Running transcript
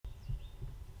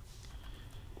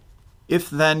If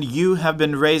then you have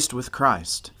been raised with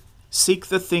Christ, seek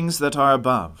the things that are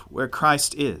above, where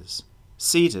Christ is,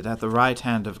 seated at the right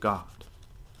hand of God.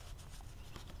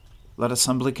 Let us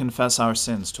humbly confess our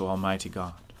sins to Almighty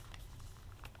God.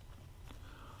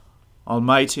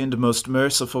 Almighty and most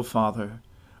merciful Father,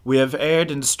 we have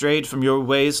erred and strayed from your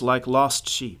ways like lost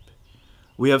sheep.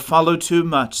 We have followed too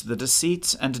much the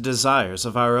deceits and desires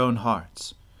of our own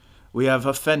hearts. We have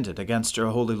offended against your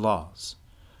holy laws.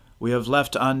 We have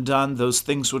left undone those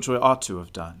things which we ought to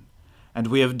have done, and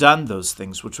we have done those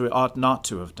things which we ought not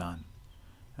to have done.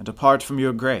 And apart from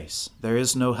your grace, there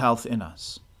is no health in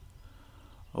us.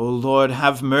 O Lord,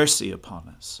 have mercy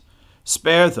upon us.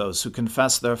 Spare those who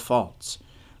confess their faults.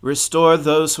 Restore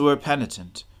those who are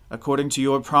penitent, according to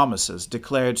your promises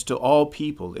declared to all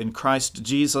people in Christ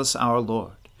Jesus our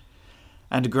Lord.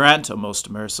 And grant, O most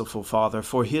merciful Father,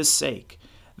 for his sake,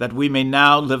 that we may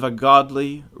now live a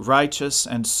godly, righteous,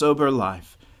 and sober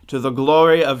life, to the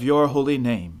glory of your holy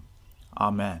name.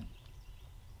 Amen.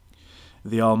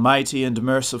 The Almighty and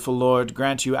merciful Lord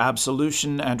grant you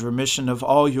absolution and remission of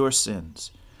all your sins,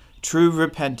 true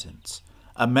repentance,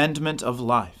 amendment of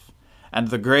life, and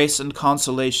the grace and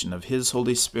consolation of his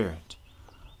Holy Spirit.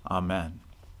 Amen.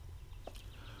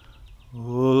 O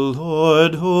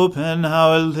Lord, open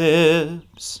our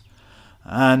lips,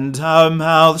 and our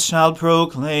mouth shall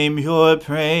proclaim your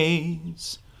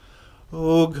praise.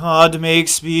 O God, make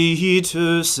speed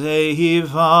to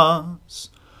save us.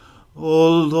 O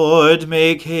Lord,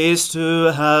 make haste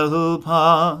to help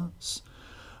us.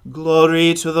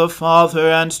 Glory to the Father,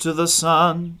 and to the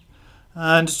Son,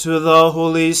 and to the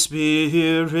Holy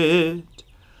Spirit,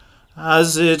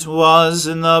 as it was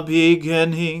in the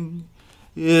beginning,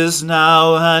 is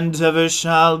now, and ever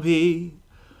shall be,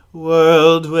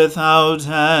 world without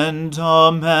end.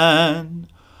 Amen.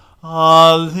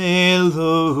 Alleluia.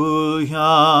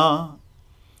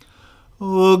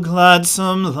 O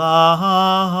gladsome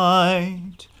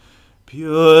light,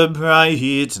 pure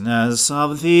brightness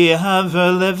of the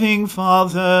ever-living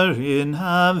Father in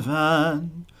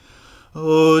heaven,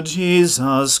 O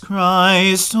Jesus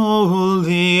Christ,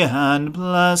 holy and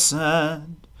blessed,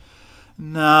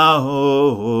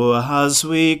 now, as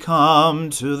we come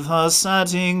to the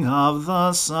setting of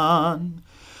the sun,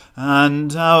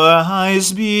 and our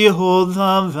eyes behold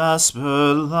the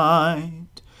vesper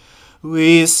light,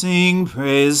 we sing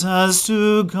praises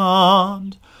to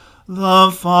God,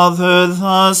 the Father,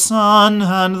 the Son,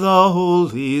 and the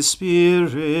Holy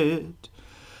Spirit.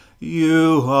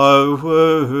 You are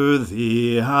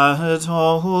worthy at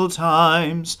all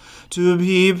times to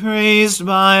be praised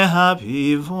by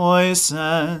happy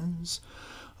voices,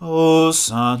 O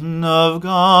Son of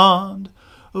God,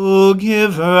 O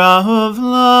Giver of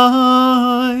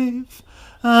life,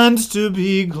 and to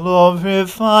be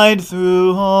glorified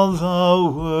through all the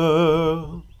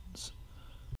worlds.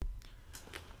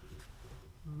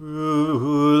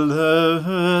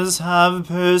 Rulers have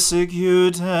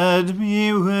persecuted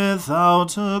me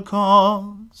without a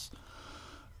cause,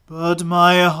 but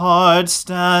my heart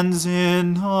stands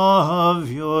in awe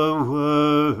of your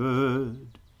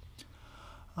word.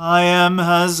 I am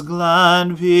as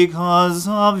glad because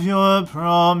of your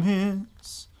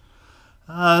promise,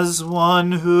 as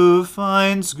one who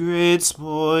finds great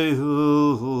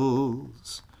spoils.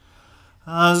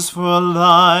 As for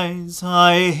lies,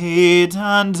 I hate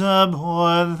and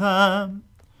abhor them,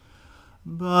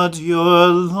 but your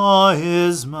law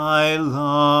is my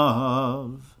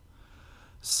love.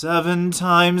 7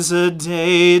 times a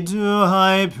day do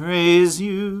I praise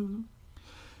you,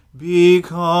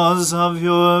 because of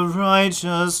your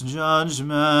righteous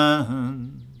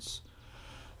judgments.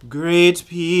 Great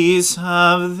peace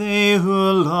have they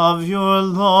who love your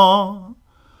law.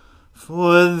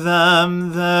 For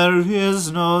them there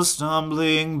is no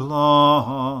stumbling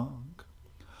block.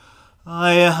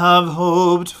 I have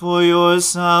hoped for your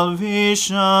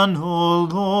salvation, O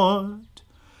Lord,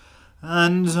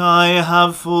 and I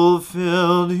have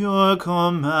fulfilled your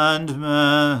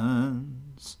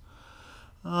commandments.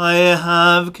 I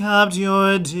have kept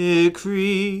your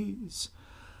decrees,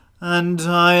 and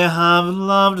I have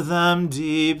loved them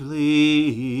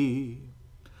deeply.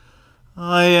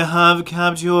 I have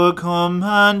kept your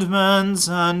commandments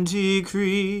and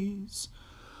decrees,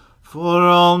 for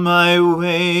all my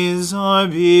ways are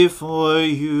before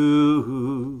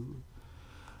you.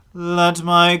 Let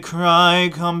my cry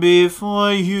come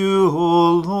before you,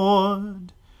 O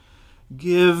Lord.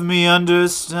 Give me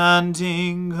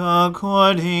understanding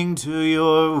according to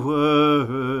your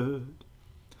word.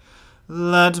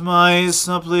 Let my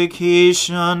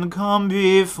supplication come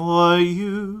before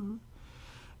you.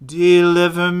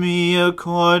 Deliver me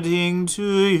according to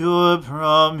your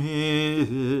promise.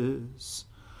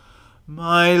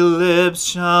 My lips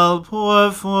shall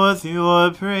pour forth your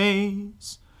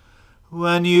praise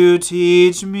when you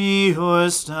teach me your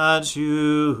statutes.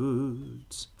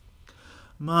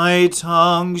 My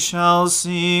tongue shall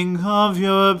sing of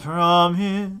your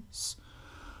promise,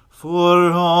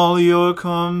 for all your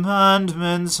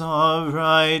commandments are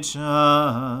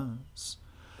righteous.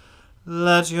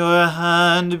 Let your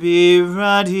hand be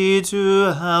ready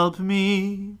to help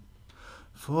me,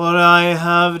 for I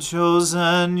have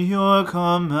chosen your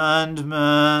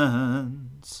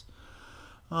commandments.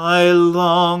 I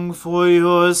long for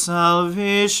your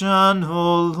salvation,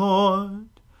 O Lord,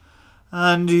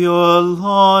 and your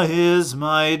law is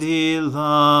my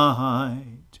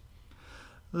delight.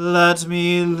 Let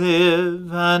me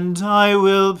live, and I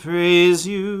will praise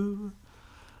you,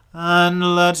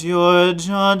 and let your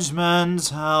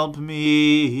judgments help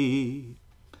me.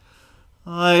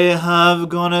 I have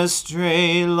gone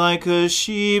astray like a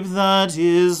sheep that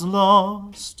is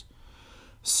lost.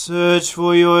 Search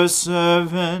for your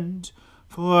servant,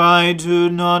 for I do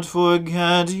not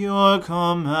forget your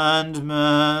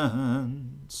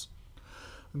commandments.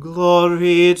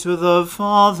 Glory to the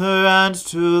Father, and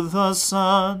to the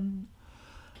Son,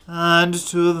 and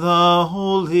to the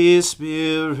Holy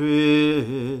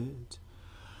Spirit,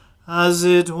 as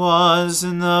it was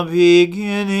in the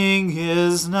beginning,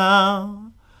 is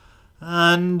now,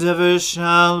 and ever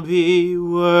shall be,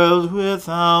 world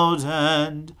without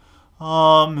end.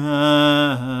 Amen.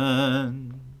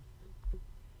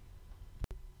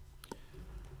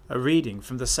 A reading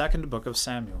from the second book of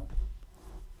Samuel.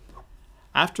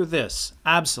 After this,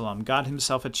 Absalom got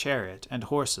himself a chariot and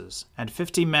horses, and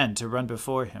 50 men to run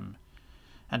before him.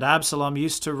 And Absalom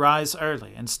used to rise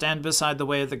early and stand beside the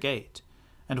way of the gate.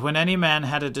 And when any man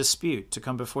had a dispute to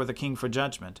come before the king for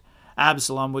judgment,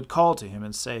 Absalom would call to him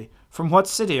and say, "From what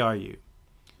city are you?"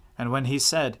 And when he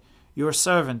said, "Your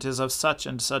servant is of such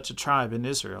and such a tribe in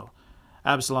Israel,"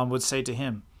 Absalom would say to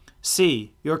him,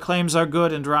 "See, your claims are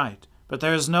good and right, but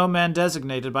there is no man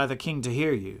designated by the king to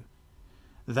hear you."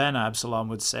 Then Absalom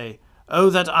would say, "Oh,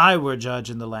 that I were judge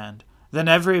in the land! Then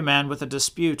every man with a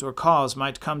dispute or cause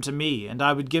might come to me, and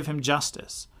I would give him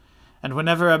justice. And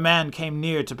whenever a man came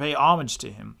near to pay homage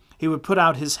to him, he would put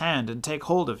out his hand and take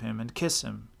hold of him and kiss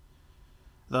him."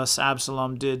 Thus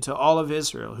Absalom did to all of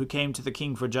Israel who came to the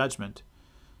king for judgment.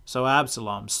 So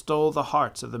Absalom stole the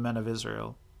hearts of the men of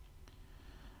Israel.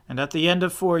 And at the end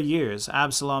of 4 years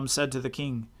Absalom said to the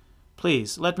king,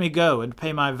 "Please let me go and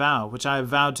pay my vow which I have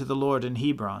vowed to the Lord in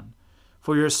Hebron.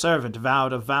 For your servant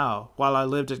vowed a vow while I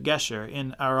lived at Geshur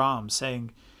in Aram,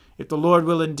 saying, 'If the Lord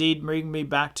will indeed bring me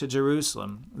back to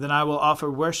Jerusalem, then I will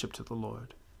offer worship to the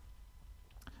Lord.'"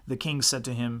 The king said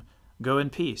to him, "Go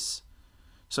in peace."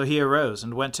 So he arose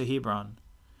and went to Hebron.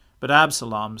 But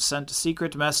Absalom sent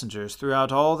secret messengers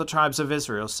throughout all the tribes of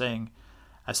Israel, saying,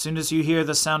 "As soon as you hear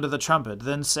the sound of the trumpet,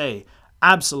 then say,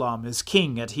 'Absalom is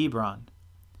king at Hebron.'"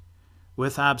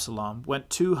 With Absalom went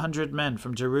 200 men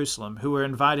from Jerusalem who were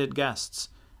invited guests,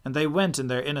 and they went in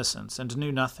their innocence and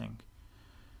knew nothing.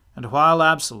 And while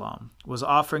Absalom was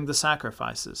offering the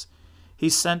sacrifices, he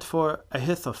sent for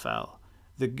Ahithophel,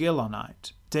 the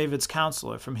Gilonite, David's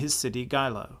counselor from his city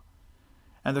Gilo.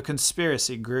 And the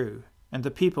conspiracy grew, and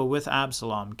the people with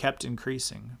Absalom kept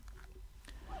increasing.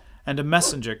 And a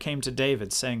messenger came to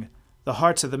David, saying, "The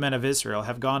hearts of the men of Israel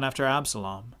have gone after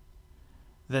Absalom."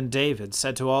 Then David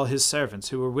said to all his servants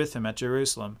who were with him at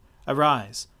Jerusalem,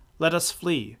 "Arise, let us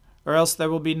flee, or else there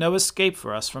will be no escape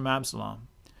for us from Absalom.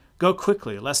 Go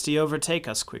quickly, lest he overtake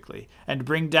us quickly, and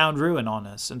bring down ruin on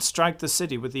us, and strike the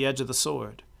city with the edge of the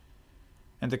sword."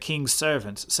 And the king's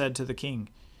servants said to the king,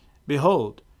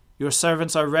 "Behold, your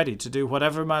servants are ready to do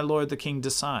whatever my lord the king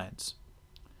decides."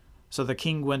 So the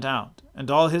king went out, and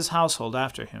all his household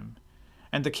after him.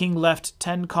 And the king left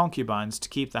 10 concubines to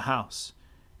keep the house.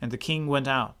 And the king went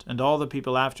out, and all the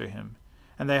people after him,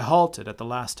 and they halted at the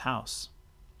last house.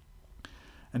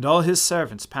 And all his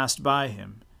servants passed by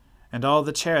him, and all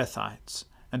the Cherethites,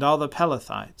 and all the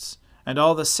Pelethites, and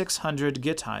all the 600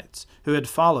 Gittites who had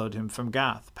followed him from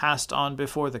Gath passed on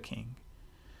before the king.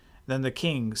 Then the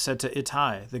king said to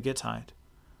Ittai the Gittite,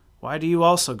 "Why do you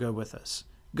also go with us?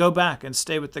 Go back and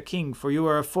stay with the king, for you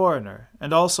are a foreigner,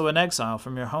 and also an exile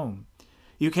from your home.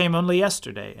 You came only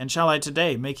yesterday, and shall I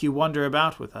today make you wander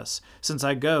about with us, since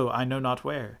I go I know not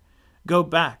where? Go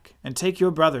back, and take your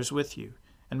brothers with you,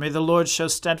 and may the Lord show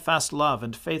steadfast love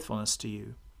and faithfulness to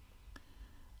you."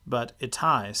 But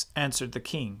Ittai answered the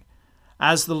king,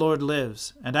 "As the Lord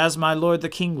lives, and as my lord the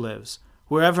king lives,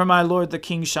 wherever my lord the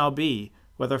king shall be,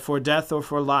 whether for death or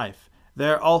for life,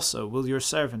 there also will your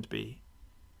servant be.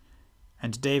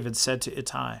 And David said to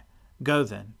Ittai, Go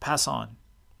then, pass on.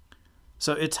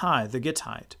 So Ittai the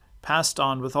Gittite passed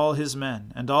on with all his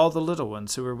men, and all the little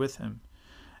ones who were with him.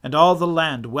 And all the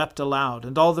land wept aloud,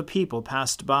 and all the people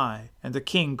passed by, and the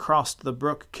king crossed the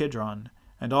brook Kidron,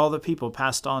 and all the people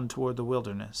passed on toward the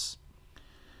wilderness.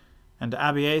 And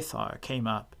Abiathar came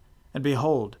up, and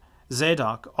behold,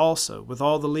 Zadok also with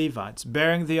all the Levites,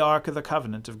 bearing the ark of the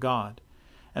covenant of God.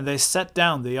 And they set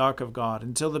down the ark of God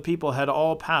until the people had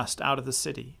all passed out of the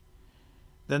city.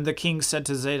 Then the king said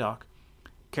to Zadok,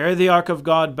 Carry the ark of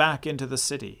God back into the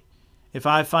city. If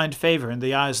I find favor in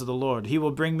the eyes of the Lord, he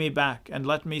will bring me back, and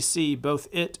let me see both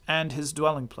it and his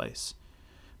dwelling place.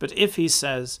 But if he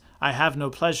says, I have no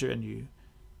pleasure in you,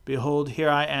 behold, here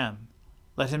I am.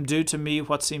 Let him do to me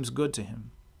what seems good to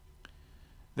him.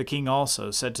 The king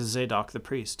also said to Zadok the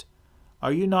priest,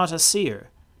 Are you not a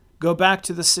seer? Go back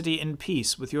to the city in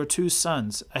peace with your 2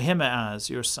 sons, Ahimaaz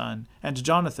your son, and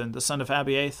Jonathan the son of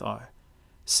Abiathar.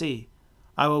 See,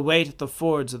 I will wait at the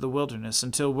fords of the wilderness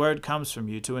until word comes from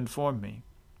you to inform me.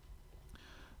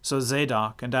 So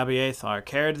Zadok and Abiathar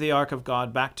carried the ark of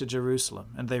God back to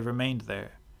Jerusalem, and they remained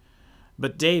there.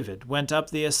 But David went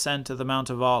up the ascent of the Mount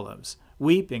of Olives,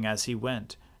 weeping as he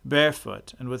went,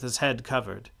 barefoot and with his head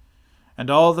covered.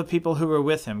 And all the people who were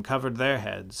with him covered their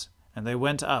heads, and they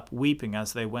went up weeping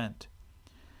as they went.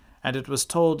 And it was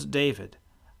told David,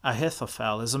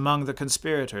 Ahithophel is among the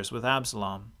conspirators with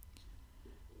Absalom.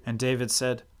 And David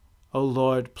said, O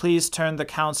Lord, please turn the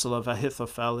counsel of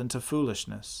Ahithophel into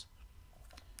foolishness.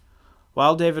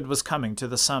 While David was coming to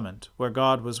the summit where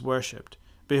God was worshipped,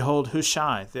 behold,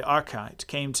 Hushai the Archite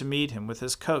came to meet him with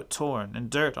his coat torn and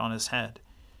dirt on his head.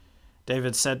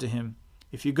 David said to him,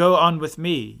 If you go on with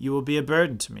me, you will be a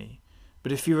burden to me.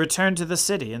 But if you return to the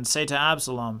city and say to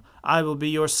Absalom, I will be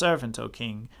your servant, O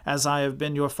king, as I have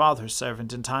been your father's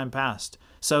servant in time past,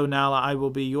 so now I will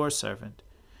be your servant.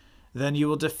 Then you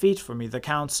will defeat for me the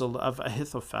counsel of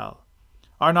Ahithophel.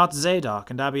 Are not Zadok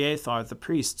and Abiathar the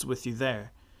priests with you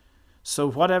there? So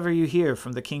whatever you hear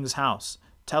from the king's house,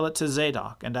 tell it to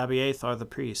Zadok and Abiathar the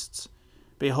priests.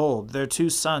 Behold, their 2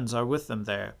 sons are with them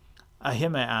there,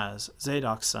 Ahimaaz,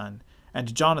 Zadok's son,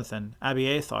 and Jonathan,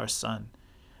 Abiathar's son.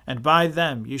 And by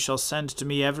them you shall send to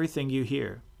me everything you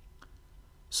hear.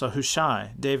 So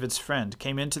Hushai, David's friend,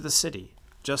 came into the city,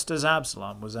 just as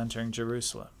Absalom was entering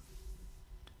Jerusalem.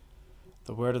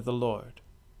 The word of the Lord.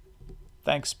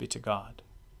 Thanks be to God.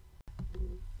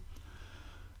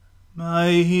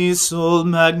 My soul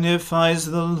magnifies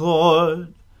the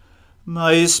Lord.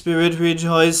 My spirit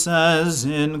rejoices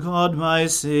in God my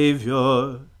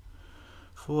Saviour.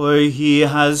 For he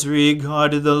has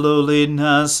regarded the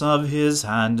lowliness of his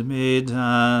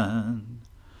handmaiden.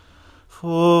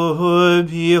 For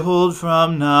behold,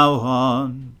 from now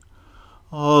on,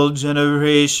 all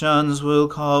generations will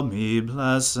call me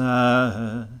blessed.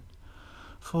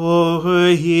 For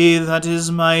he that is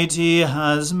mighty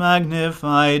has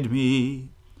magnified me,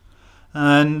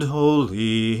 and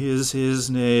holy is his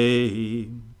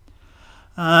name.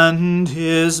 And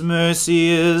his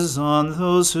mercy is on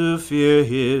those who fear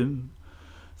him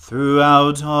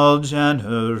throughout all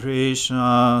generations.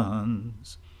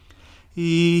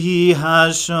 He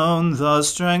has shown the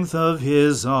strength of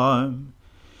his arm.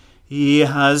 He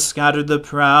has scattered the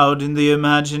proud in the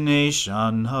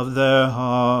imagination of their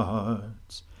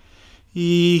hearts.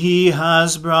 He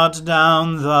has brought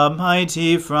down the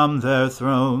mighty from their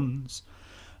thrones,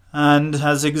 and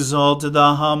has exalted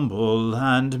the humble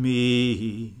and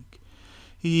meek.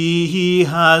 He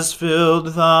has filled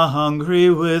the hungry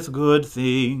with good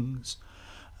things,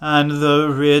 and the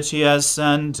rich he has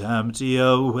sent empty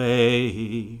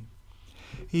away.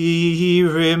 He,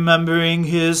 remembering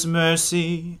his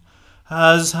mercy,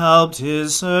 has helped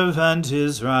his servant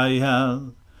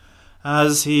Israel,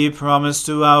 as he promised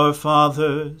to our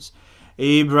fathers,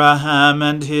 Abraham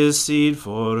and his seed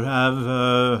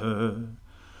forever.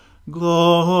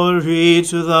 Glory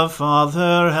to the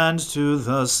Father, and to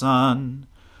the Son,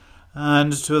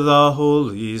 and to the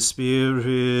Holy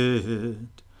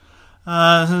Spirit,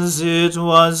 as it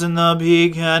was in the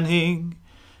beginning,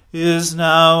 is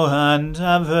now, and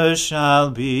ever shall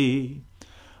be,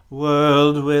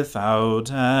 world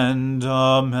without end.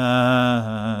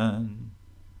 Amen.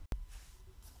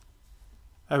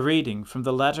 A reading from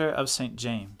the letter of St.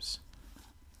 James.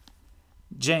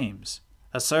 James,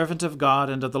 a servant of God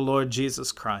and of the Lord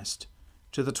Jesus Christ,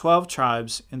 to the 12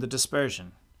 tribes in the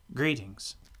dispersion,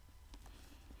 greetings.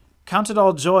 Count it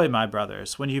all joy, my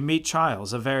brothers, when you meet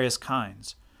trials of various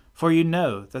kinds, for you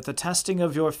know that the testing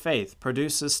of your faith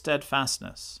produces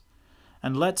steadfastness.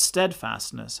 And let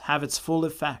steadfastness have its full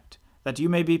effect, that you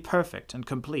may be perfect and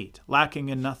complete, lacking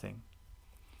in nothing.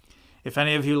 If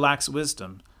any of you lacks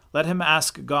wisdom, let him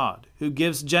ask God, who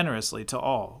gives generously to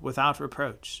all, without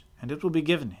reproach, and it will be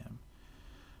given him.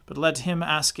 But let him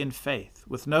ask in faith,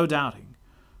 with no doubting,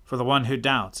 for the one who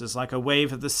doubts is like a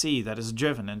wave of the sea that is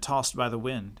driven and tossed by the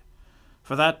wind.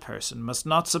 For that person must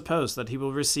not suppose that he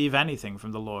will receive anything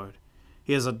from the Lord.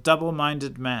 He is a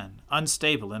double-minded man,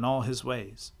 unstable in all his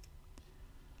ways.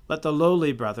 Let the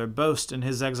lowly brother boast in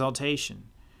his exaltation,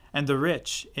 and the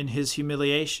rich in his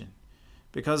humiliation,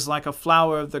 because like a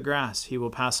flower of the grass he will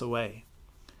pass away.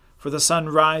 For the sun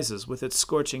rises with its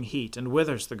scorching heat and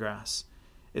withers the grass.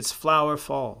 Its flower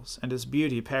falls, and its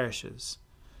beauty perishes.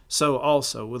 So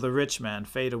also will the rich man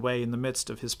fade away in the midst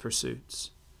of his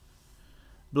pursuits.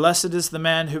 Blessed is the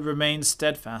man who remains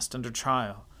steadfast under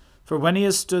trial, for when he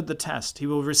has stood the test, he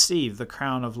will receive the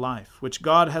crown of life, which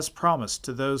God has promised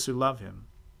to those who love him.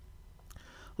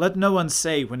 Let no one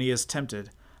say when he is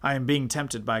tempted, I am being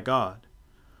tempted by God.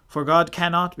 For God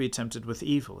cannot be tempted with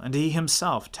evil, and he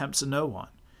himself tempts no one.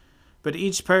 But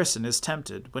each person is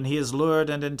tempted when he is lured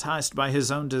and enticed by his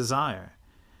own desire.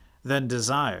 Then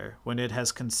desire, when it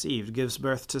has conceived, gives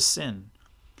birth to sin,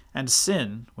 and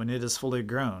sin, when it is fully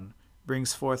grown,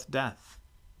 brings forth death.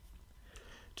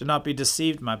 Do not be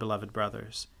deceived, my beloved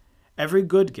brothers. Every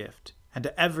good gift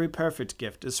and every perfect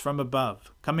gift is from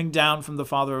above, coming down from the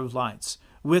Father of lights,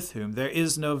 with whom there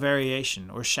is no variation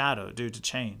or shadow due to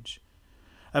change.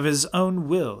 Of his own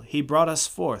will he brought us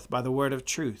forth by the word of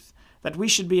truth, that we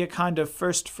should be a kind of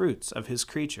first fruits of his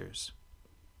creatures.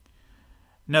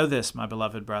 Know this, my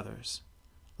beloved brothers.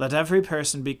 Let every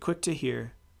person be quick to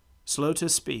hear, slow to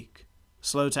speak,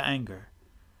 slow to anger.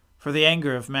 For the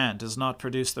anger of man does not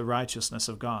produce the righteousness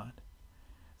of God.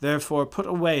 Therefore put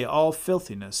away all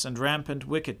filthiness and rampant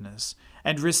wickedness,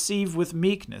 and receive with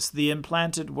meekness the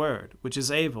implanted word, which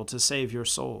is able to save your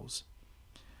souls.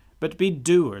 But be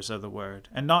doers of the word,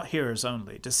 and not hearers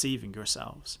only, deceiving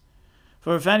yourselves.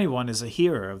 For if anyone is a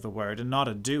hearer of the word and not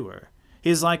a doer,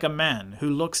 he is like a man who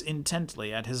looks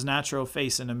intently at his natural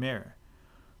face in a mirror.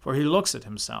 For he looks at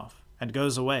himself, and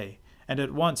goes away, and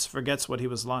at once forgets what he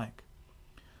was like.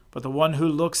 But the one who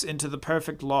looks into the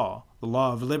perfect law, the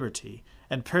law of liberty,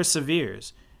 and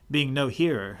perseveres, being no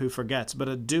hearer who forgets, but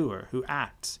a doer who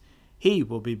acts, he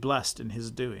will be blessed in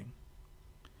his doing.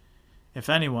 If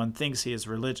anyone thinks he is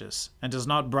religious, and does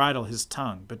not bridle his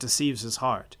tongue, but deceives his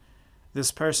heart,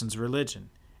 this person's religion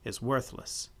is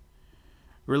worthless.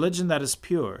 Religion that is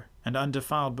pure and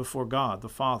undefiled before God the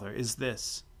Father is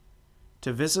this: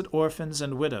 to visit orphans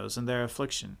and widows in their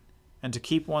affliction, and to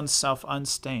keep oneself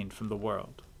unstained from the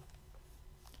world.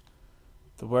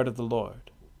 The word of the Lord.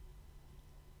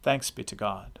 Thanks be to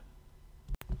God.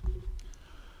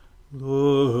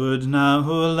 Lord, now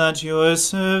let your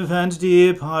servant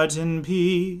depart in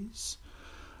peace,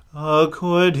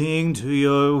 according to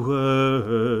your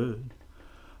word.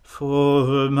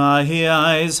 For my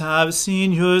eyes have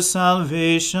seen your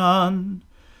salvation,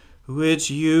 which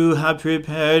you have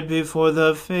prepared before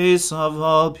the face of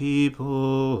all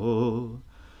people,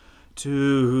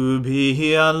 to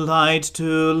be a light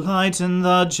to lighten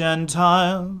the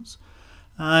Gentiles,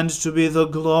 and to be the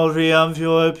glory of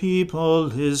your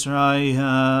people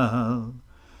Israel.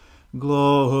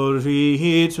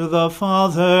 Glory to the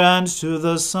Father, and to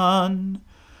the Son,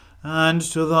 and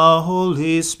to the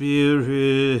Holy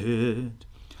Spirit,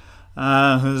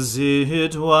 as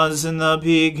it was in the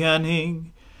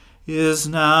beginning, is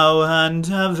now, and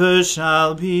ever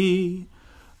shall be,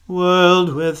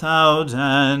 world without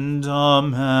end.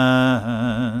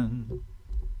 Amen.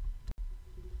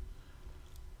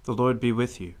 The Lord be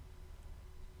with you.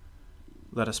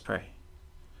 Let us pray.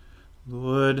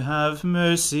 Lord, have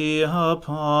mercy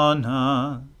upon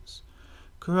us.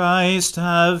 Christ,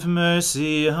 have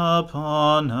mercy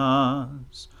upon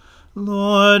us.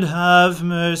 Lord, have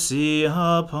mercy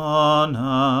upon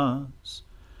us.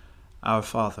 Our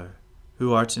Father,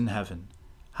 who art in heaven,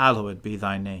 hallowed be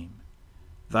thy name.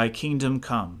 Thy kingdom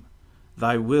come,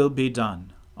 thy will be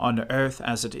done, on earth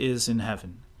as it is in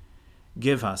heaven.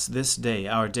 Give us this day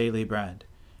our daily bread,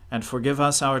 and forgive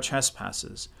us our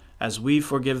trespasses, as we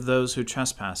forgive those who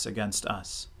trespass against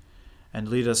us. And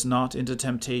lead us not into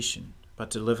temptation, but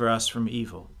deliver us from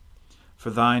evil. For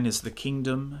thine is the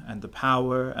kingdom, and the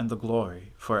power, and the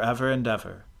glory, forever and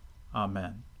ever.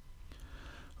 Amen.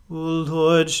 O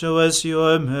Lord, show us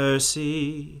your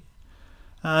mercy,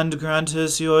 and grant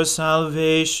us your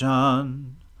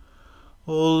salvation.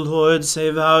 O Lord,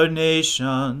 save our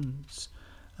nations,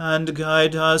 and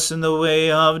guide us in the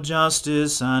way of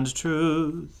justice and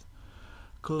truth.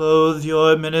 Clothe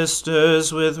your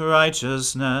ministers with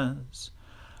righteousness,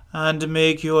 and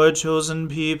make your chosen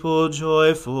people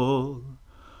joyful.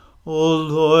 O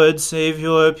Lord, save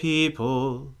your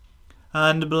people,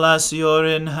 and bless your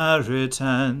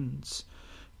inheritance.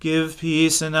 Give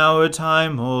peace in our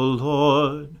time, O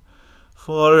Lord,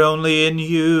 for only in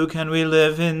you can we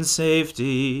live in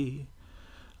safety.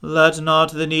 Let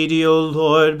not the needy, O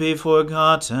Lord, be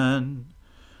forgotten,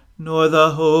 nor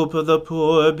the hope of the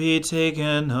poor be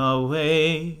taken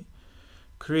away.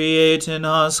 Create in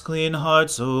us clean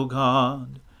hearts, O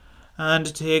God,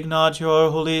 and take not your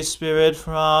Holy Spirit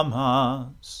from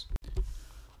us.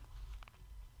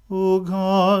 O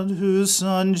God, whose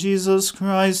Son Jesus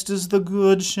Christ is the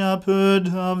Good Shepherd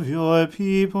of your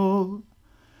people,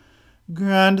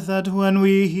 grant that when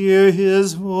we hear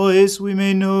his voice we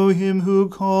may know him who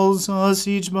calls us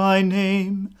each by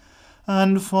name,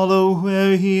 and follow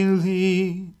where he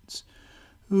leads,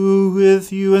 who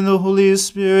with you and the Holy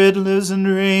Spirit lives and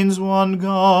reigns one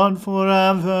God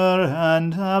forever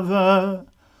and ever.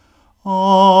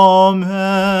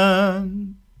 Amen.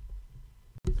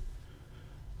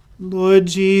 Lord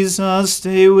Jesus,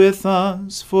 stay with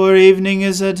us, for evening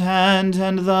is at hand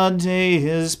and the day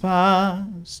is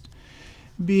past.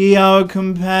 Be our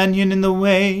companion in the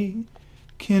way,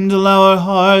 kindle our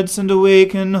hearts and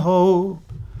awaken hope,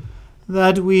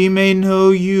 that we may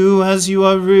know you as you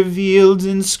are revealed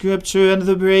in Scripture and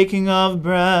the breaking of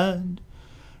bread.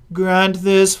 Grant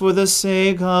this for the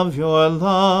sake of your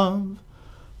love.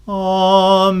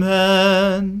 Amen.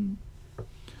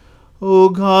 O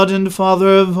God and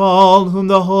Father of all, whom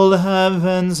the whole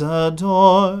heavens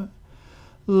adore,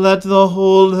 let the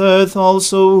whole earth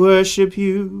also worship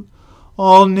you.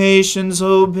 All nations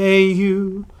obey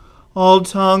you. All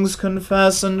tongues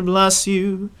confess and bless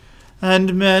you.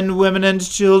 And men, women, and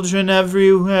children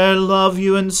everywhere love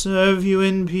you and serve you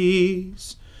in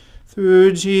peace.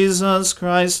 Through Jesus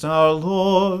Christ our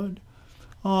Lord.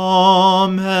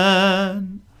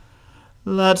 Amen.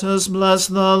 Let us bless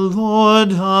the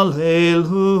Lord. Alleluia.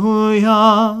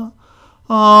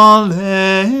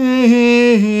 Alleluia.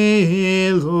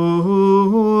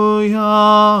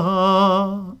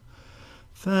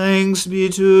 Thanks be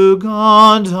to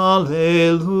God.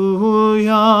 Alleluia.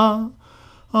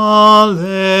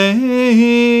 Alleluia.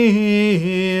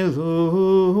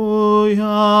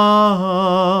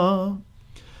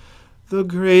 The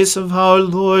grace of our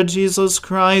Lord Jesus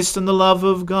Christ and the love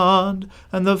of God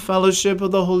and the fellowship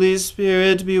of the Holy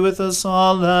Spirit be with us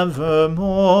all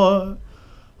evermore.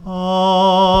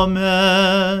 Amen.